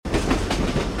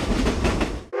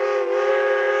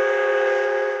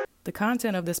The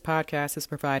content of this podcast is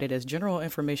provided as general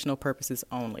informational purposes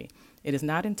only. It is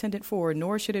not intended for,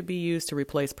 nor should it be used to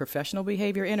replace professional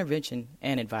behavior intervention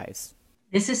and advice.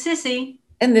 This is Sissy.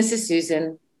 And this is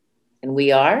Susan. And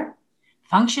we are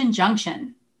Function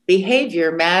Junction.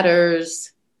 Behavior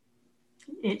Matters.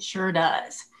 It sure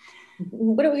does.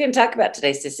 What are we going to talk about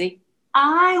today, Sissy?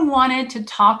 I wanted to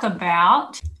talk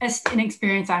about an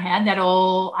experience I had I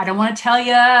don't want to tell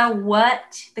you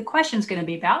what the question's going to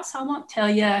be about, so I won't tell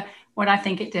you what I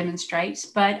think it demonstrates.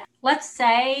 But let's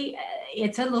say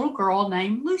it's a little girl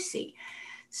named Lucy.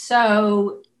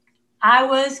 So I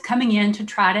was coming in to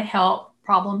try to help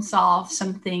problem solve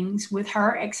some things with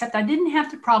her, except I didn't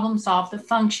have to problem solve the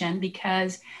function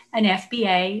because an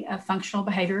FBA, a functional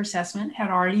behavior assessment, had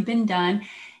already been done.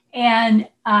 And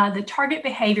the target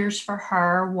behaviors for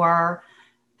her were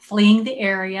fleeing the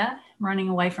area, running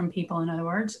away from people, in other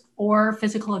words, or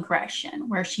physical aggression,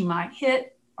 where she might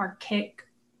hit or kick,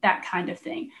 that kind of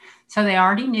thing. So they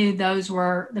already knew those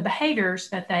were the behaviors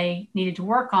that they needed to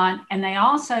work on. And they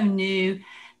also knew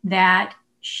that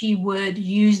she would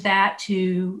use that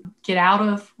to get out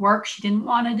of work she didn't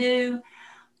want to do,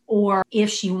 or if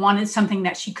she wanted something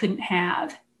that she couldn't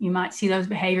have, you might see those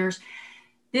behaviors.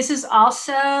 This is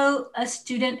also a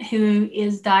student who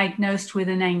is diagnosed with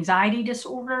an anxiety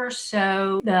disorder.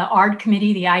 So the ARD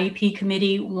committee, the IEP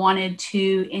committee, wanted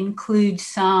to include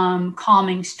some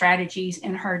calming strategies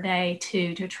in her day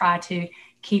to try to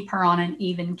keep her on an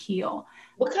even keel.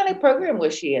 What kind of program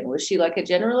was she in? Was she like a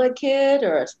general ed kid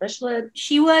or a special ed?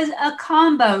 She was a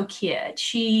combo kid.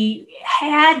 She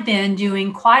had been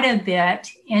doing quite a bit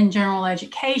in general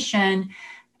education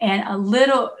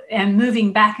and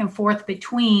moving back and forth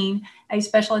between a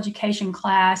special education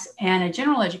class and a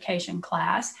general education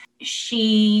class.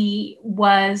 She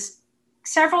was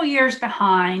several years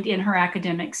behind in her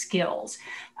academic skills.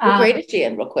 What grade is she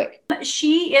in, real quick?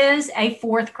 She is a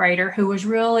fourth grader who was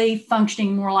really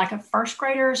functioning more like a first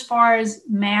grader as far as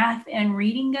math and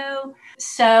reading go.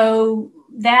 So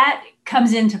that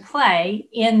comes into play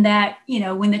in that,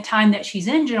 when the time that she's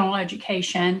in general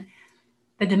education,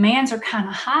 the demands are kind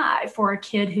of high for a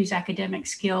kid whose academic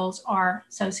skills are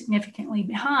so significantly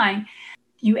behind.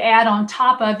 You add on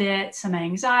top of it some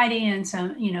anxiety and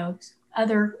some,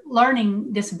 other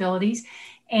learning disabilities.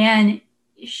 And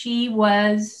she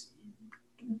was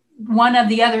one of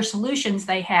the other solutions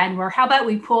they had were, how about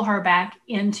we pull her back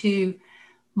into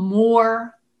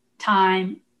more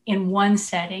time in one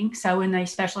setting, so in a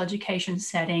special education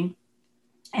setting,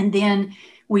 and then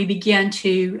we begin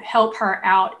to help her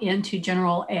out into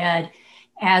general ed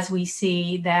as we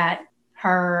see that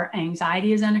her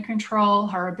anxiety is under control,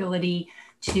 her ability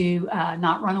to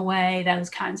not run away, those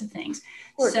kinds of things.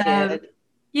 Poor kid.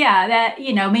 Yeah, that,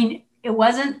 it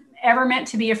wasn't ever meant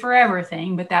to be a forever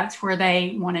thing, but that's where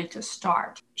they wanted to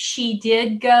start. She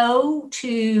did go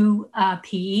to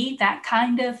PE, that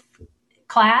kind of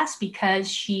class, because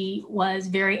she was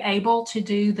very able to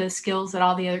do the skills that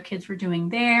all the other kids were doing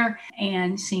there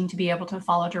and seemed to be able to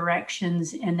follow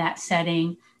directions in that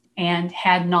setting and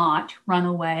had not run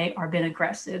away or been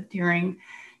aggressive during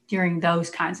those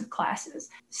kinds of classes.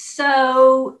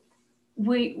 So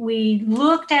we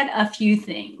looked at a few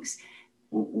things.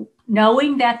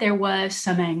 Knowing that there was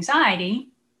some anxiety,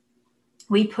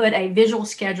 we put a visual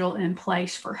schedule in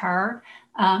place for her.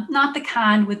 Not the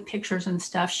kind with pictures and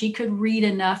stuff. She could read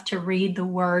enough to read the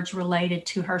words related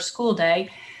to her school day.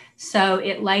 So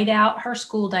it laid out her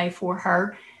school day for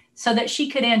her so that she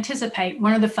could anticipate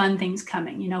when are the fun things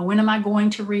coming. When am I going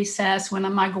to recess? When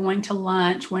am I going to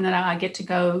lunch? When do I get to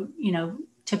go,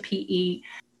 to PE?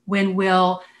 When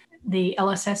will the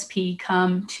LSSP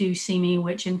come to see me,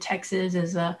 which in Texas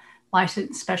is a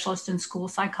licensed specialist in school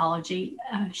psychology.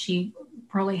 She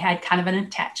really had kind of an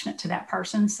attachment to that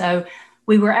person. So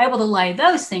we were able to lay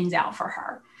those things out for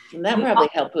her. And that probably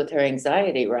helped with her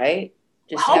anxiety, right?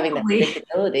 Just having that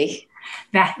predictability.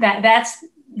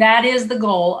 That is the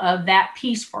goal of that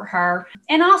piece for her.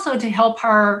 And also to help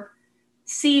her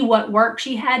see what work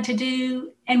she had to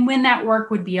do and when that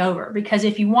work would be over. Because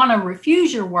if you want to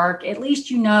refuse your work, at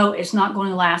least it's not going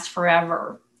to last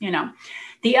forever,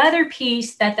 The other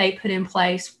piece that they put in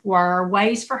place were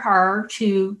ways for her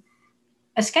to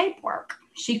escape work.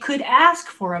 She could ask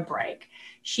for a break.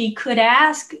 She could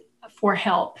ask for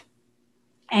help,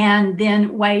 and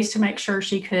then ways to make sure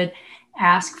she could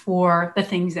ask for the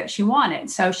things that she wanted.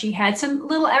 So she had some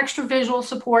little extra visual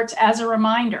supports as a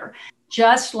reminder.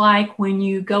 Just like when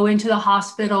you go into the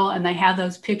hospital and they have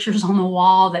those pictures on the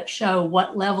wall that show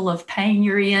what level of pain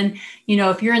you're in.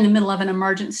 If you're in the middle of an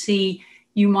emergency,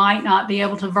 you might not be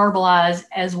able to verbalize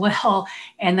as well.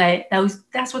 And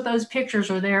that's what those pictures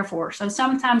are there for. So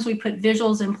sometimes we put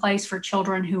visuals in place for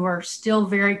children who are still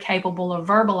very capable of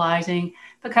verbalizing,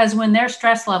 because when their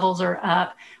stress levels are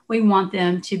up, we want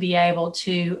them to be able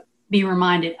to be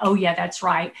reminded, oh yeah, that's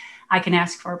right, I can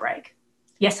ask for a break.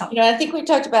 Yes. I think we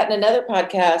talked about in another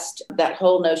podcast that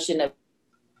whole notion of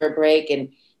a break, and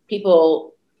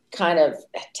people kind of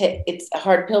it's a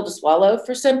hard pill to swallow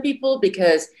for some people,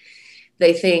 because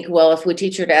they think, well, if we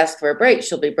teach her to ask for a break,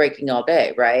 she'll be breaking all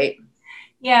day, right?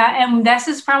 Yeah, and this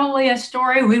is probably a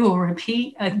story we will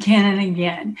repeat again and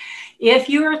again. If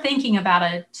you are thinking about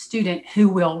a student who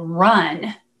will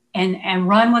run and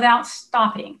run without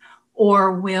stopping,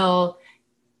 or will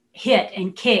hit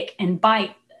and kick and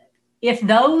bite, if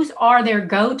those are their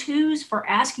go-tos for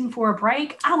asking for a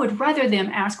break, I would rather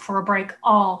them ask for a break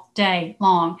all day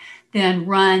long than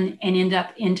run and end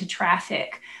up into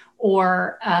traffic,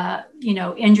 or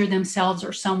injure themselves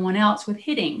or someone else with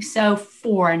hitting. So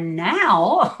for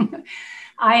now,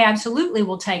 I absolutely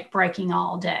will take breaking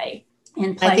all day.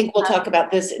 I think we'll talk about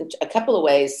this in a couple of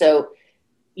ways. So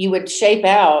you would shape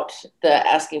out the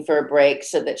asking for a break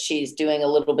so that she's doing a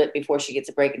little bit before she gets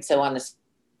a break, and so on and so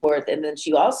forth. And then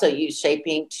she also use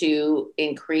shaping to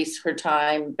increase her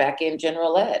time back in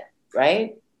general ed,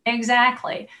 right?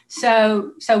 Exactly.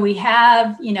 So we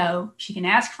have, she can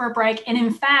ask for a break. And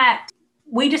in fact,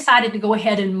 we decided to go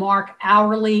ahead and mark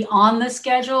hourly on the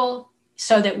schedule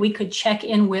so that we could check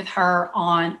in with her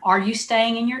on, are you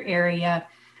staying in your area?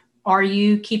 Are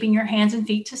you keeping your hands and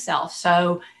feet to self?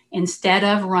 So instead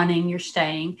of running, you're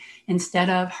staying. Instead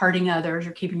of hurting others,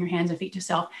 you're keeping your hands and feet to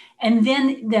self. And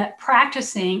then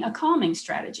practicing a calming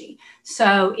strategy.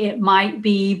 So it might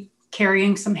be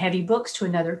carrying some heavy books to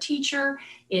another teacher.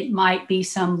 It might be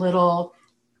some little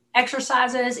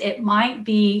exercises. It might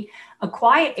be a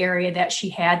quiet area that she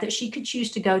had that she could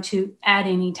choose to go to at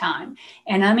any time.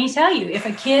 And let me tell you, if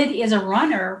a kid is a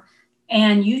runner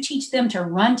and you teach them to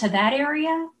run to that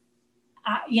area,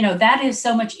 that is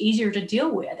so much easier to deal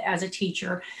with as a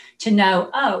teacher, to know,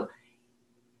 oh,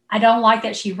 I don't like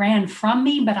that she ran from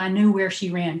me, but I knew where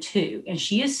she ran to, and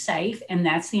she is safe. And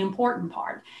that's the important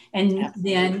part. And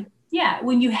Absolutely. Then,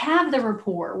 when you have the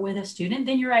rapport with a student,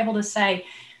 then you're able to say,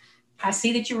 I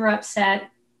see that you were upset,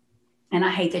 and I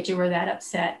hate that you were that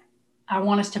upset. I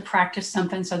want us to practice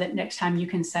something so that next time you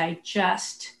can say,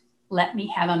 just let me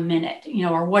have a minute,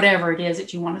 or whatever it is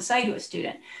that you want to say to a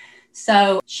student.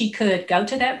 So she could go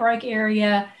to that break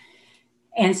area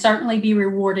and certainly be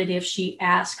rewarded if she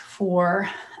asked for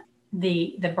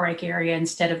the break area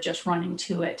instead of just running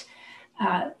to it.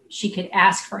 She could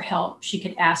ask for help. She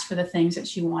could ask for the things that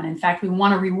she wanted. In fact, we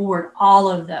want to reward all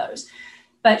of those.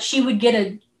 But she would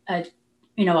get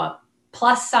a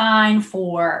plus sign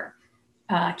for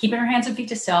keeping her hands and feet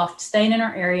to self, staying in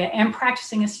her area, and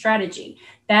practicing a strategy.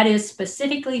 That is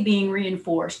specifically being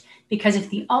reinforced, because if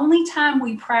the only time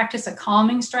we practice a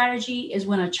calming strategy is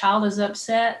when a child is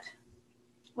upset,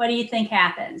 what do you think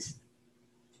happens?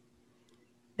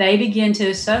 They begin to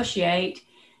associate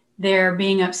their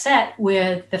being upset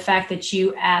with the fact that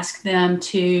you ask them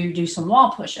to do some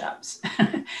wall push-ups.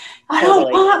 I don't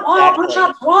want wall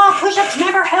push-ups. Wall push-ups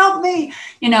never help me.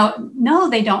 No,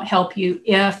 they don't help you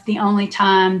if the only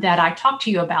time that I talk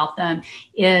to you about them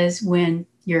is when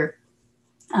you're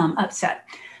upset.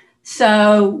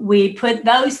 So we put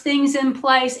those things in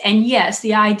place. And yes,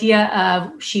 the idea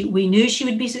of we knew she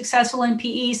would be successful in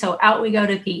PE, so out we go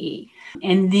to PE.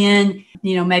 And then,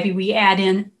 maybe we add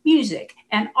in music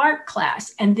and art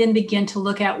class, and then begin to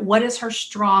look at what is her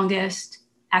strongest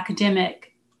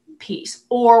academic piece,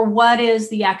 or what is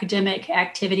the academic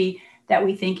activity that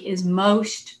we think is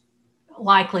most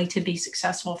likely to be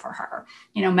successful for her.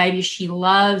 Maybe she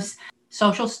loves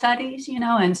social studies,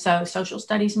 and so social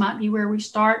studies might be where we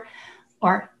start,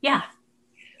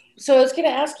 So I was going to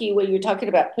ask you, when you're talking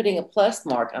about putting a plus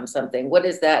mark on something, what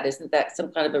is that? Isn't that some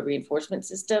kind of a reinforcement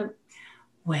system?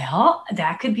 Well,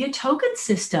 that could be a token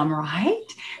system, right?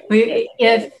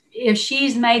 If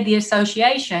she's made the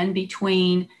association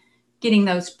between getting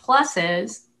those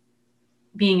pluses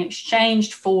being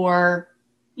exchanged for,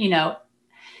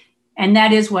 and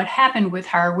that is what happened with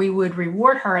her, we would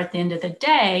reward her at the end of the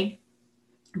day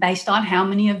based on how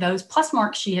many of those plus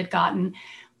marks she had gotten.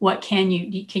 What can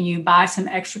you buy some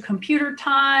extra computer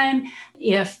time?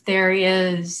 If there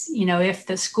is, if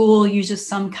the school uses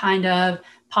some kind of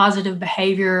positive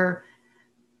behavior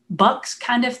bucks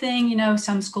kind of thing,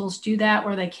 some schools do that,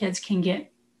 where the kids can get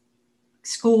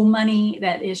school money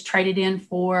that is traded in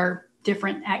for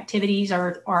different activities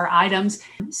or items.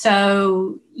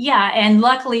 So and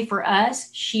luckily for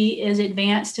us, she is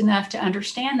advanced enough to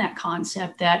understand that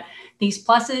concept, that these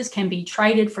pluses can be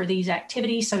traded for these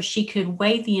activities. So she could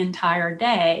wait the entire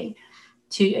day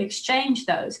to exchange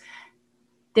those.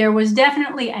 There was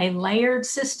definitely a layered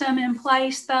system in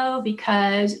place, though,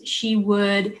 because she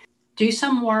would do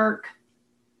some work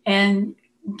and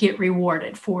get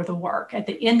rewarded for the work. At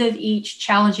the end of each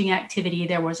challenging activity,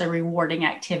 there was a rewarding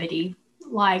activity,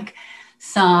 like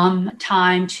some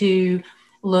time to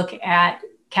look at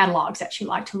catalogs that she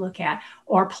liked to look at,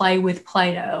 or play with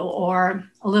Play-Doh, or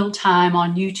a little time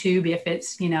on YouTube if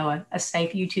it's, a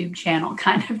safe YouTube channel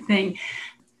kind of thing.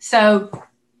 So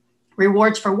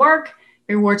rewards for work,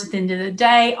 rewards at the end of the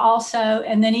day also,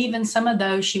 and then even some of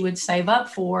those she would save up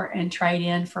for and trade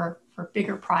in for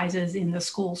bigger prizes in the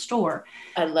school store.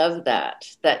 I love that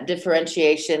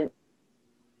differentiation,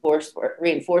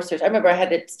 reinforcers. I remember I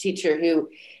had a teacher who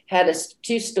had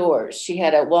two stores. She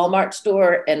had a Walmart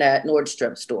store and a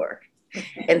Nordstrom store.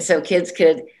 And so kids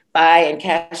could buy and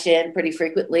cash in pretty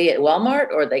frequently at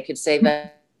Walmart, or they could save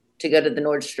up to go to the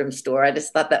Nordstrom store. I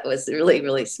just thought that was really,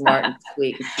 really smart and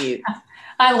sweet and cute.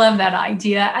 I love that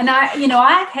idea. And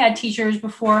I've had teachers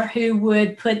before who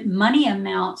would put money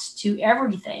amounts to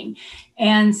everything.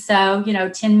 And so,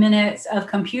 10 minutes of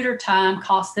computer time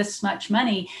costs this much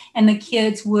money. And the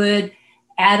kids would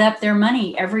add up their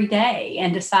money every day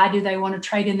and decide, do they want to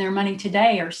trade in their money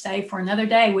today or save for another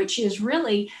day, which is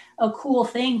really a cool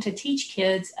thing to teach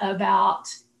kids about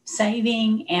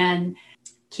saving and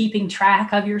keeping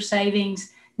track of your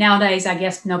savings. Nowadays, I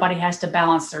guess nobody has to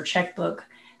balance their checkbook.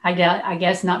 I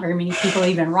guess not very many people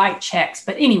even write checks.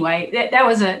 But anyway,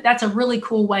 that's a really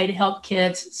cool way to help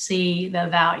kids see the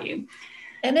value.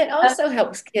 And it also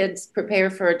helps kids prepare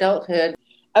for adulthood.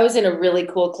 I was in a really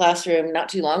cool classroom not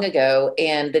too long ago,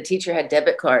 and the teacher had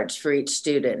debit cards for each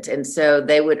student. And so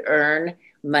they would earn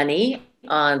money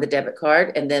on the debit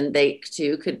card, and then they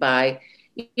too could buy,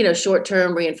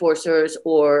 short-term reinforcers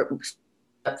or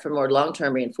for more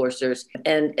long-term reinforcers,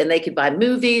 and they could buy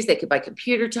movies, they could buy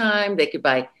computer time, they could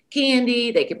buy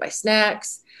candy, they could buy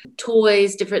snacks,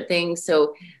 toys, different things.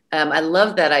 So I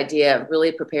love that idea of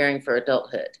really preparing for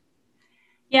adulthood.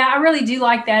 Yeah, I really do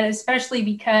like that, especially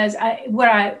because what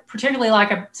I particularly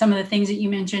like some of the things that you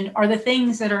mentioned are the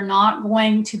things that are not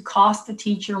going to cost the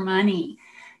teacher money.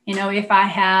 If I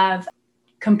have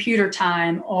computer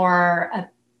time or a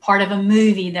part of a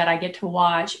movie that I get to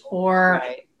watch, or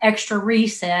right. Extra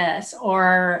recess,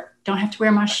 or don't have to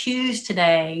wear my shoes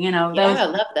today, those. Yeah, I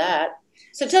love that.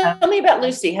 So tell me about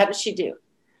Lucy. How does she do?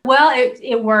 Well,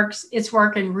 it works. It's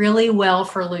working really well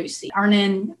for Lucy,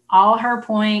 earning all her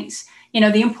points.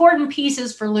 The important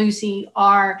pieces for Lucy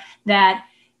are that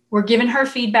we're giving her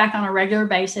feedback on a regular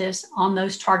basis on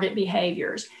those target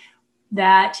behaviors,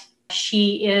 that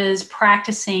she is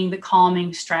practicing the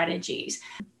calming strategies.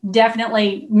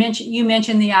 Definitely you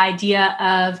mentioned the idea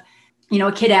of,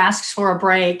 a kid asks for a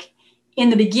break. In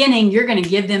the beginning, you're going to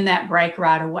give them that break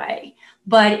right away.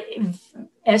 But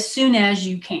as soon as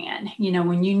you can,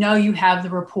 when you have the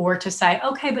rapport to say,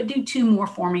 okay, but do 2 more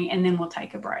for me and then we'll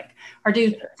take a break, or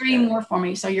do 3 more for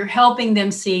me. So you're helping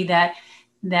them see that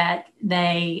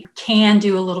they can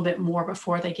do a little bit more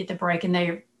before they get the break, and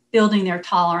they're building their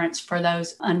tolerance for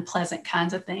those unpleasant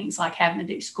kinds of things like having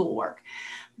to do schoolwork.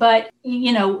 But,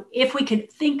 if we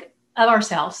could think of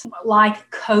ourselves like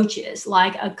coaches,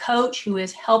 like a coach who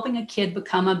is helping a kid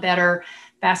become a better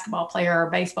basketball player or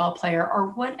baseball player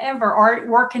or whatever, or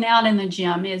working out in the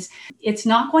gym, it's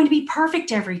not going to be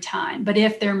perfect every time. But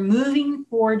if they're moving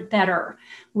forward better,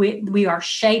 we are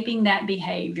shaping that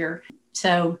behavior.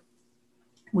 So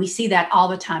we see that all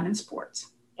the time in sports.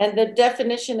 And the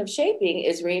definition of shaping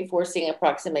is reinforcing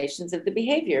approximations of the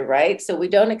behavior, right? So we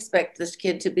don't expect this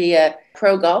kid to be a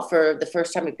pro golfer the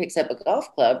first time he picks up a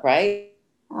golf club, right?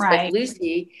 Right. Expect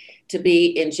Lucy to be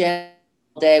in general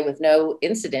day with no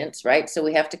incidents, right? So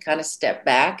we have to kind of step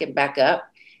back and back up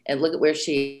and look at where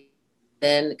she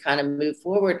then kind of move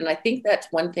forward. And I think that's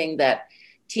one thing that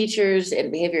teachers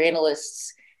and behavior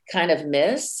analysts kind of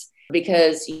miss,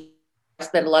 because I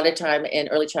spend a lot of time in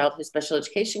early childhood special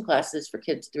education classes for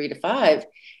kids 3 to 5.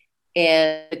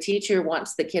 And the teacher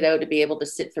wants the kiddo to be able to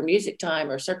sit for music time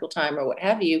or circle time or what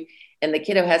have you. And the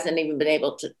kiddo hasn't even been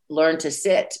able to learn to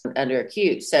sit under a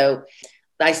cue. So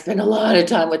I spend a lot of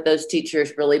time with those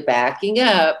teachers really backing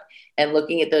up and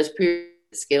looking at those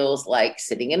skills like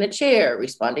sitting in a chair,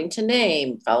 responding to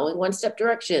name, following 1-step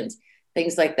directions,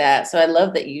 things like that. So I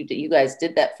love that you guys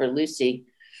did that for Lucy.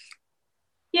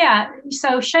 Yeah,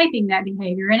 so shaping that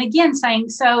behavior. And again, saying,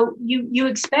 so you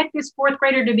expect this 4th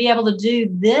grader to be able to do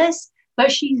this,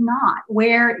 but she's not.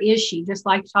 Where is she? Just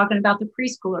like talking about the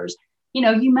preschoolers.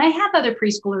 You may have other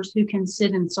preschoolers who can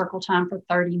sit in circle time for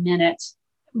 30 minutes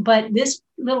but this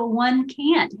little one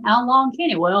can't. How long can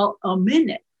it? Well, a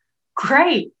minute.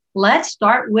 Great. Let's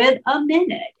start with a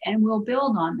minute and we'll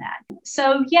build on that.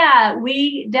 So yeah,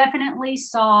 we definitely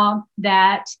saw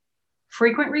that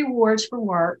frequent rewards for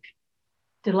work,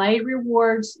 delayed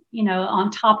rewards,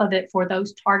 on top of it for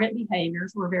those target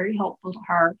behaviors were very helpful to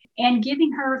her, and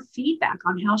giving her feedback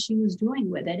on how she was doing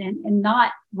with it, and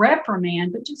not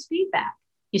reprimand, but just feedback.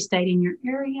 You stayed in your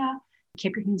area,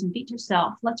 keep your hands and feet to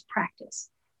yourself. Let's practice.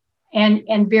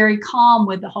 And very calm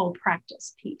with the whole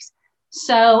practice piece.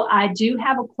 So I do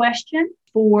have a question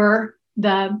for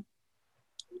a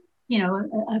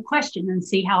question, and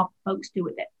see how folks do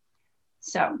with it.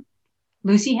 So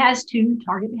Lucy has 2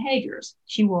 target behaviors.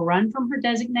 She will run from her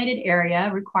designated area,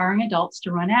 requiring adults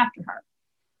to run after her.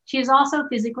 She is also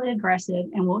physically aggressive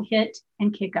and will hit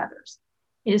and kick others.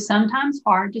 It is sometimes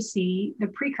hard to see the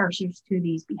precursors to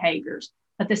these behaviors,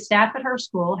 but the staff at her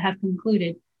school have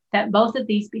concluded that both of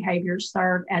these behaviors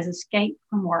serve as escape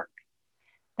from work.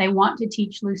 They want to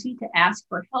teach Lucy to ask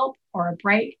for help or a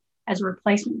break as a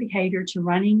replacement behavior to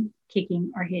running,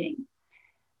 kicking, or hitting.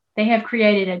 They have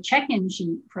created a check-in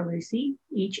sheet for Lucy.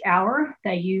 Each hour,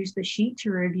 they use the sheet to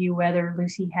review whether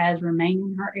Lucy has remained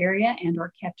in her area and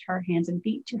or kept her hands and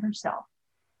feet to herself.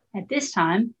 At this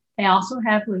time, they also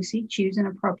have Lucy choose an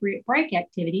appropriate break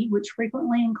activity, which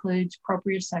frequently includes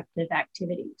proprioceptive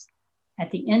activities.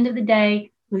 At the end of the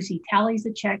day, Lucy tallies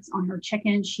the checks on her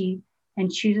check-in sheet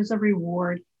and chooses a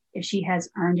reward if she has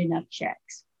earned enough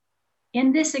checks.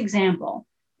 In this example,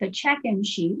 the check-in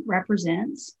sheet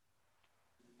represents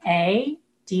A,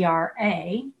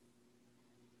 DRA,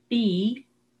 B,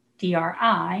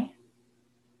 DRI,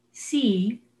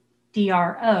 C,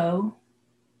 DRO,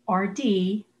 or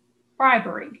D,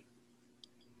 bribery.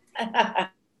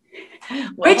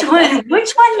 Which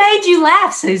one made you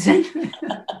laugh, Susan?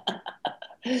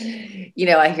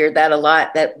 I hear that a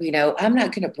lot, that, I'm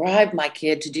not going to bribe my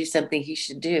kid to do something he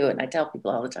should do. And I tell people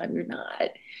all the time, you're not.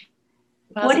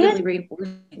 Positively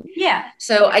reinforcing. Yeah.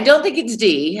 So I don't think it's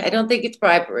D. I don't think it's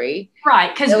bribery.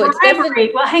 Right. Because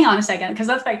bribery, well, hang on a second, because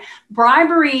that's like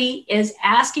bribery is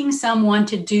asking someone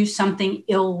to do something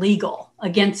illegal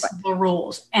against the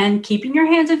rules, and keeping your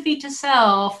hands and feet to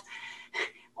self,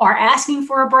 or asking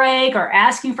for a break or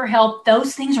asking for help.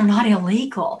 Those things are not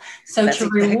illegal. So that's to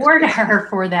reward her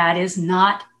for that is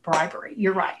not bribery.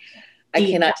 You're right. I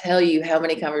cannot tell you how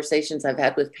many conversations I've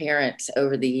had with parents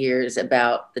over the years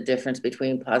about the difference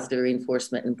between positive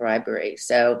reinforcement and bribery.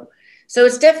 So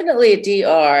it's definitely a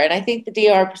DR. And I think the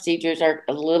DR procedures are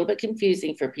a little bit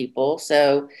confusing for people.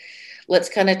 So let's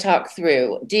kind of talk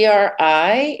through.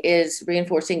 DRI is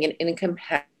reinforcing an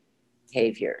incompatible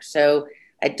behavior. So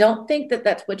I don't think that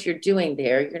that's what you're doing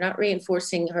there. You're not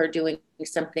reinforcing her doing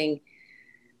something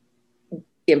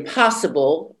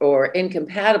impossible or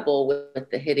incompatible with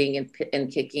the hitting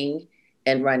and kicking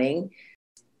and running.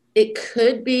 It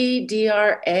could be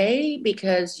DRA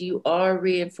because you are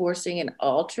reinforcing an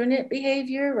alternate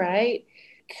behavior, right?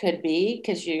 Could be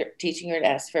because you're teaching her to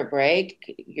ask for a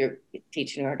break. You're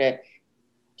teaching her to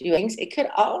do things. It could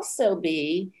also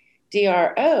be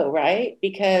DRO, right?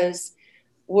 Because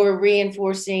we're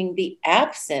reinforcing the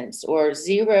absence or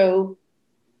zero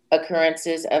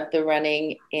occurrences of the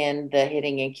running and the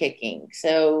hitting and kicking.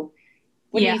 So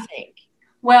what do you think?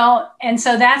 Well, and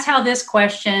so that's how this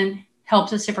question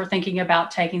helps us if we're thinking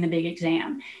about taking the big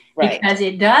exam. Right.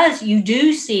 Because you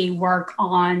do see work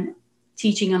on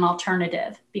teaching an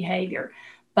alternative behavior.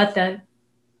 But the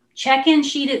check-in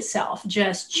sheet itself,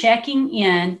 just checking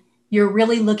in, you're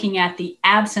really looking at the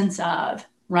absence of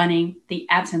running, the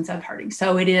absence of hurting.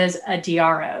 So it is a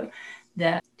DRO,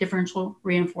 the differential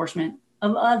reinforcement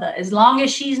of other. As long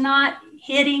as she's not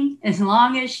hitting, as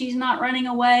long as she's not running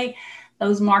away,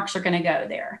 those marks are going to go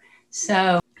there.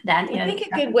 So I think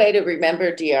a good way to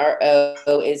remember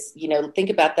DRO is, think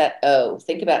about that O.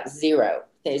 Think about zero.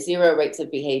 There's zero rates of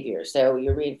behavior. So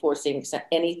you're reinforcing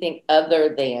anything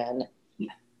other than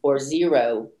or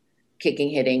zero kicking,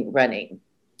 hitting, running.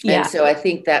 Yeah. And so I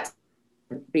think that's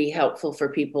be helpful for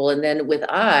people. And then with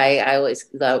I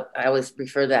always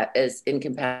refer that as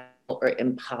incompatible or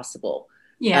impossible.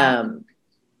 Yeah.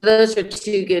 Those are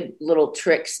 2 good little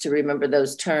tricks to remember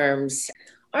those terms.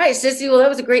 All right, Sissy. Well, that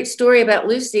was a great story about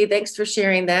Lucy. Thanks for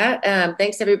sharing that.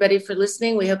 Thanks everybody for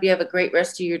listening. We hope you have a great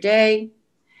rest of your day.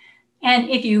 And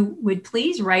if you would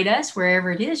please rate us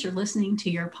wherever it is you're listening to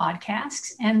your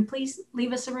podcasts, and please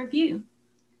leave us a review.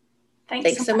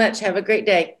 Thanks so much. Have a great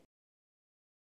day.